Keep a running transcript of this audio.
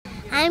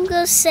I'm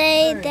gonna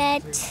say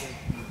that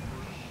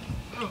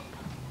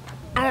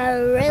I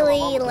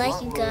really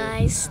like you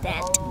guys.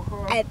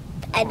 That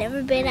I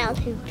never been out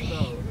here.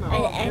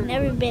 I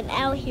never been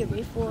out here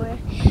before,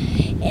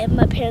 and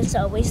my parents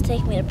always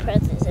take me to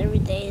presents every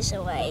day,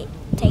 so I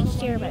take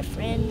care of my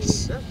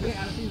friends,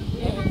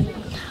 and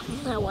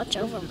I watch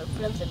over my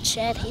brother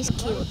Chad. He's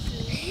cute.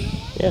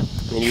 Yeah,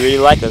 and you really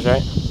like us,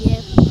 right?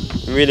 Yeah.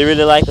 You really,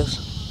 really like us?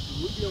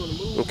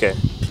 Okay.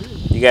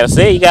 You gotta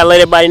say it, you gotta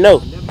let everybody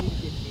know.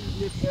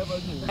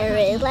 I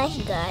really like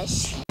you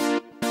guys.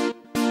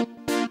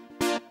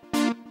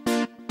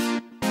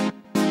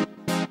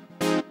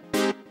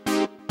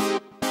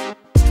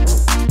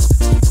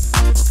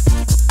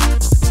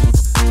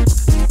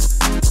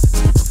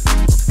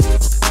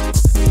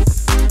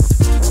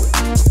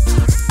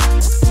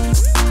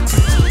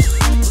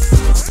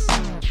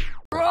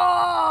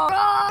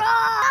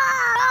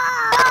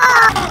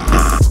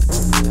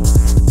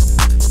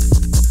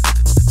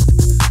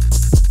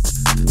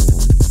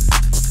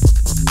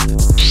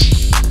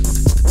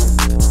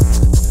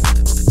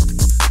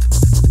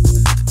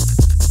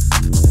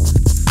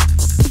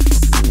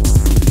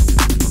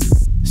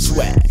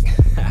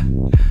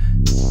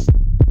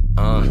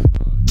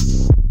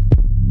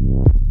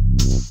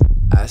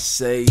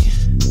 I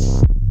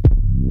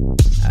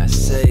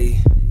say,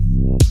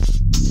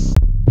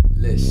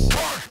 listen.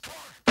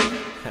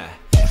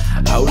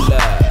 Hold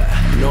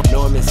up,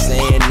 Normann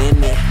saying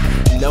in it,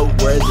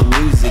 noteworthy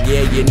music,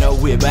 yeah, you know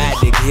we're about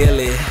to kill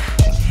it.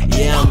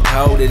 Yeah, I'm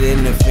colder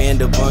than the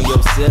fender on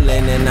your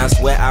ceiling, and I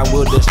swear I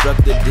will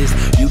destruct the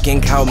disc. You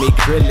can call me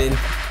Krillin.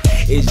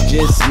 It's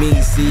just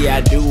me, see I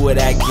do what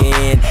I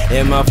can,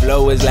 and my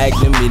flow is like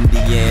them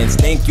Indians.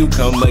 Thank you,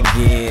 come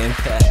again.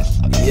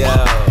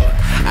 Yo.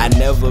 I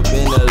never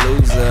been a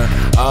loser,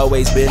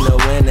 always been a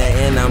winner,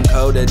 and I'm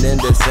colder than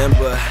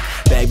December.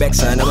 Back,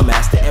 son, I'm a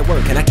master at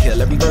work, and I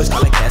kill every verse,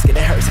 call it casket,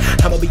 it hurts.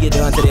 I'ma be it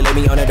done till they lay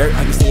me on the dirt.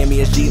 Are you seeing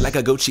me as G like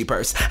a Gucci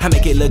purse? I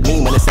make it look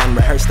mean when it's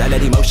unrehearsed, I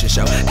let emotion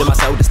show, then my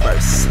soul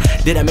disperse.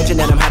 Did I mention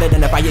that I'm hotter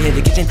than a fire in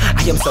the kitchen?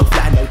 I am so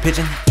fly, no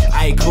pigeon.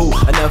 I ain't cool,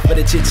 enough for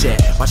the chit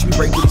chat. Watch me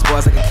break through these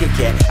bars like a Kit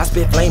Kat. I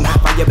spit flame,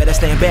 hot fire, better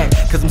stand back,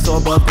 cause I'm so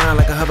above ground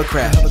like a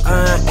hovercraft.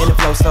 And the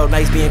flow so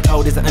nice, being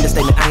cold is an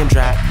understatement, I am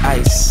dry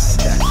ice.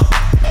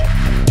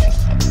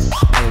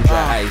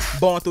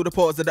 Born through the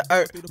pores of the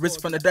earth, risen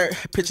from the dirt.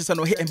 Pictures on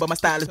no hitting, but my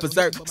style is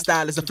berserk.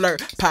 Style is a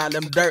flirt, pile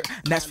them dirt.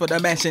 That's for the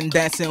mansion,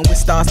 dancing with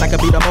stars like a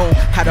beat of moon.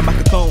 Hide in my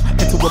cocoon,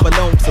 into a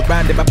balloon,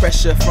 surrounded by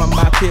pressure from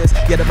my peers.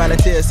 Yeah, the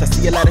volunteers, I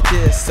see a lot of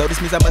tears. So this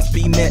means I must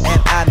be net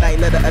and I night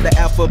letter of the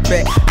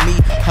alphabet. Me,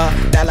 her,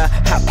 dollar,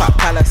 hot pop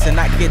palace, and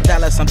I get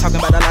dollars. I'm talking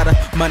about a lot of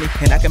money,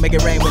 and I can make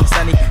it rain when it's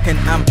sunny. And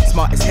I'm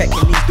smart as heck,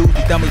 and these dudes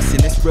be dummies,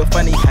 and it's real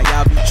funny how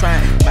y'all be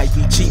trying. Might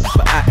be cheap,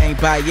 but I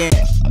ain't buying.